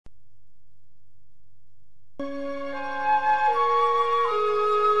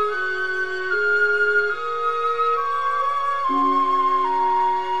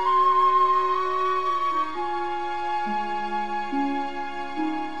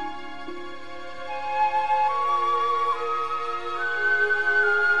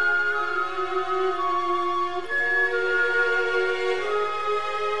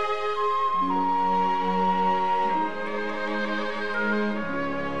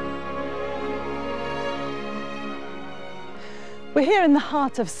We're here in the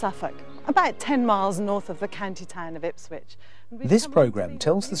heart of Suffolk, about 10 miles north of the county town of Ipswich. This programme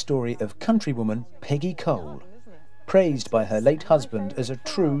tells the story of countrywoman Peggy Cole, praised by her late husband as a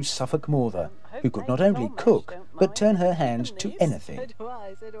true Suffolk mawther, who could not only cook, but turn her hand to anything.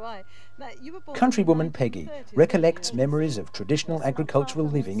 Countrywoman Peggy recollects memories of traditional agricultural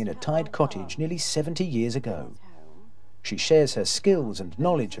living in a tied cottage nearly 70 years ago. She shares her skills and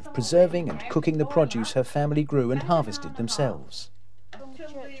knowledge of preserving and cooking the produce her family grew and harvested themselves.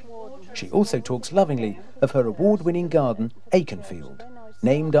 She also talks lovingly of her award-winning garden, Akenfield,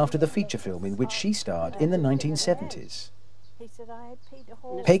 named after the feature film in which she starred in the 1970s.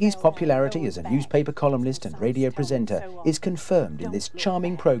 Peggy's popularity as a newspaper columnist and radio presenter is confirmed in this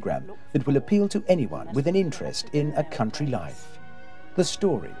charming programme that will appeal to anyone with an interest in a country life. The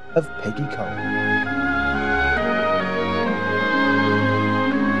story of Peggy Cole.